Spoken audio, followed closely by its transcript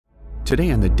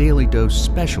Today on the Daily Dose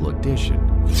Special Edition,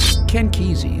 Ken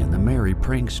Kesey and the Merry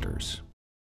Pranksters.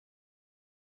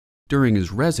 During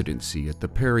his residency at the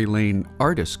Perry Lane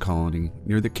Artists Colony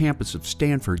near the campus of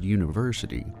Stanford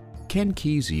University, Ken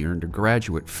Kesey earned a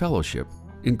graduate fellowship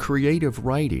in creative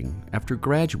writing after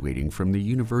graduating from the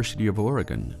University of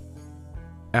Oregon.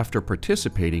 After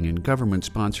participating in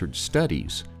government-sponsored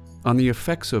studies on the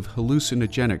effects of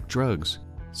hallucinogenic drugs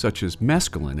such as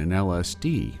mescaline and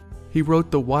LSD, he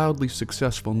wrote the wildly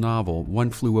successful novel One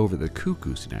Flew Over the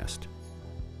Cuckoo's Nest.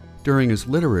 During his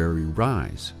literary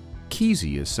rise,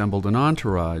 Kesey assembled an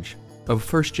entourage of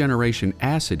first-generation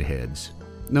acid heads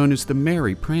known as the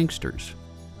Merry Pranksters,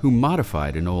 who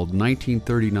modified an old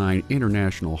 1939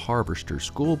 International Harvester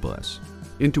school bus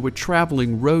into a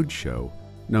traveling roadshow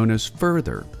known as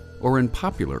Further, or in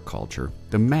popular culture,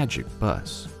 the Magic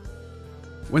Bus.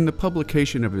 When the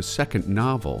publication of his second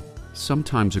novel,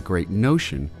 Sometimes a Great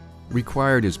Notion,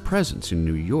 required his presence in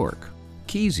New York,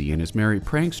 Kesey and his Merry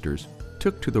Pranksters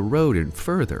took to the road in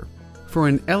Further for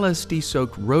an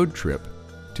LSD-soaked road trip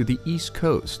to the East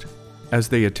Coast as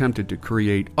they attempted to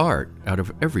create art out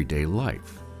of everyday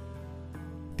life.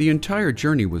 The entire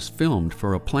journey was filmed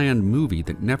for a planned movie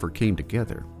that never came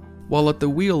together, while at the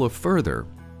wheel of Further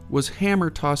was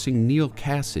hammer-tossing Neal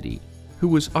Cassady, who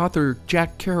was author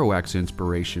Jack Kerouac's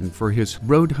inspiration for his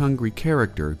road-hungry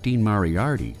character Dean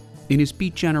Moriarty in his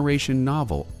Beat Generation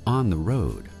novel On the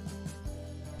Road.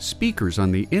 Speakers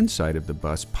on the inside of the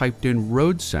bus piped in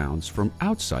road sounds from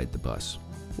outside the bus,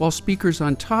 while speakers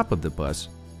on top of the bus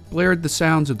blared the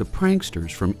sounds of the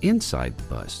pranksters from inside the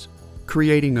bus,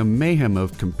 creating a mayhem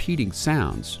of competing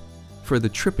sounds for the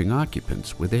tripping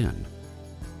occupants within.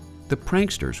 The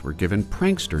pranksters were given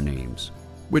prankster names,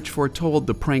 which foretold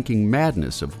the pranking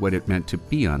madness of what it meant to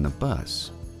be on the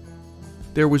bus.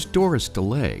 There was Doris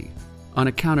DeLay, on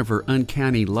account of her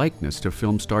uncanny likeness to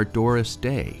film star Doris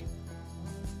Day.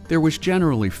 There was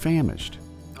Generally Famished,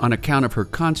 on account of her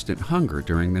constant hunger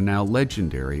during the now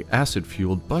legendary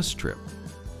acid-fueled bus trip.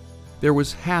 There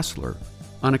was Hassler,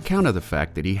 on account of the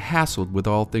fact that he hassled with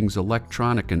all things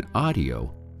electronic and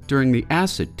audio during the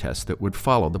acid test that would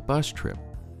follow the bus trip.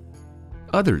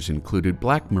 Others included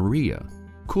Black Maria,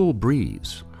 Cool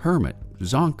Breeze, Hermit,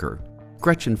 Zonker,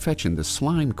 Gretchen Fetchin the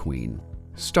Slime Queen,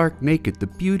 Stark Naked the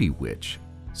Beauty Witch,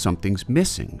 Something's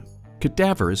Missing,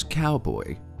 Cadaverous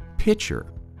Cowboy, Pitcher,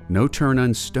 No Turn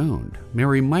Unstoned,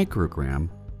 Mary Microgram,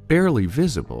 Barely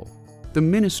Visible, the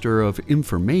Minister of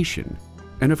Information,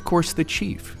 and of course the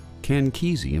Chief, Ken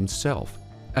Kesey himself,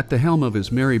 at the helm of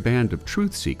his merry band of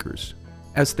truth seekers,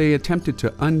 as they attempted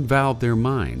to unvalve their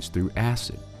minds through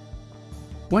acid.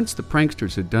 Once the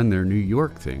pranksters had done their New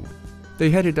York thing,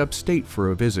 they headed upstate for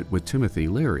a visit with Timothy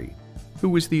Leary, who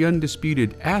was the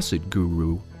undisputed acid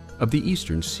guru of the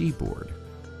Eastern Seaboard.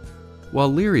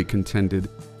 While Leary contended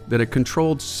that a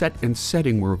controlled set and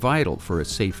setting were vital for a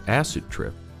safe acid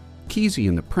trip, Kesey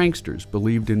and the pranksters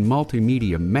believed in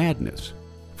multimedia madness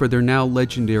for their now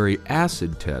legendary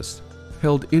acid tests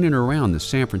held in and around the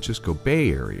San Francisco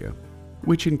Bay Area,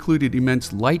 which included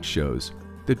immense light shows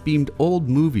that beamed old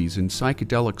movies in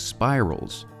psychedelic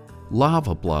spirals,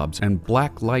 lava blobs, and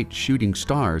black light shooting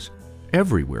stars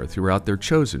everywhere throughout their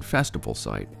chosen festival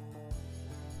site.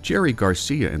 Jerry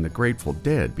Garcia and the Grateful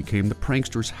Dead became the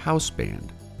pranksters' house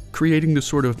band, creating the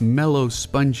sort of mellow,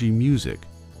 spongy music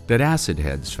that acid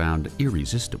heads found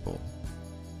irresistible.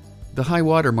 The high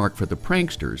watermark for the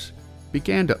pranksters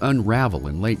began to unravel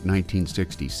in late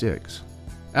 1966,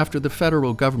 after the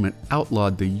federal government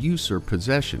outlawed the use or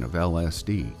possession of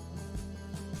LSD.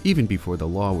 Even before the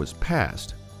law was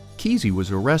passed, Kesey was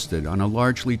arrested on a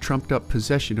largely trumped-up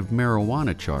possession of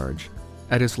marijuana charge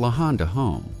at his La Honda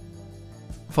home,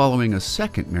 following a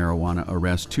second marijuana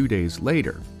arrest 2 days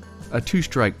later, a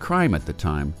two-strike crime at the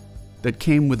time that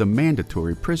came with a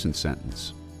mandatory prison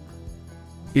sentence.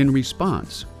 In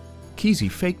response,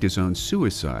 Kesey faked his own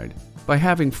suicide by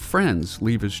having friends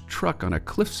leave his truck on a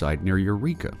cliffside near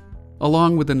Eureka,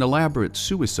 along with an elaborate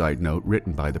suicide note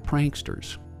written by the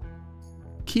pranksters.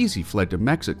 Kesey fled to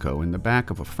Mexico in the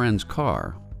back of a friend's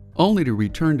car, only to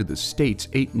return to the States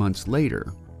 8 months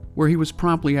later, where he was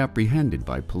promptly apprehended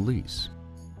by police.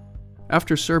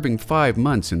 After serving 5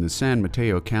 months in the San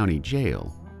Mateo County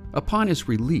Jail, upon his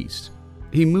release,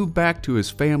 he moved back to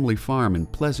his family farm in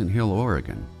Pleasant Hill,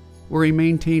 Oregon, where he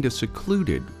maintained a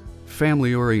secluded,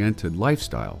 family-oriented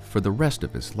lifestyle for the rest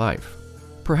of his life,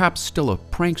 perhaps still a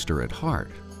prankster at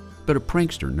heart, but a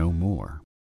prankster no more.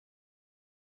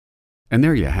 And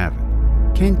there you have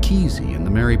it, Ken Kesey and the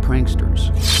Merry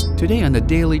Pranksters, today on the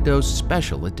Daily Dose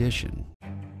Special Edition.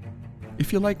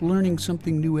 If you like learning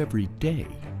something new every day,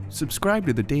 subscribe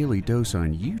to the Daily Dose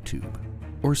on YouTube.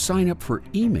 or sign up for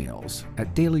emails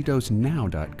at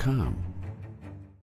dailydosenow.com.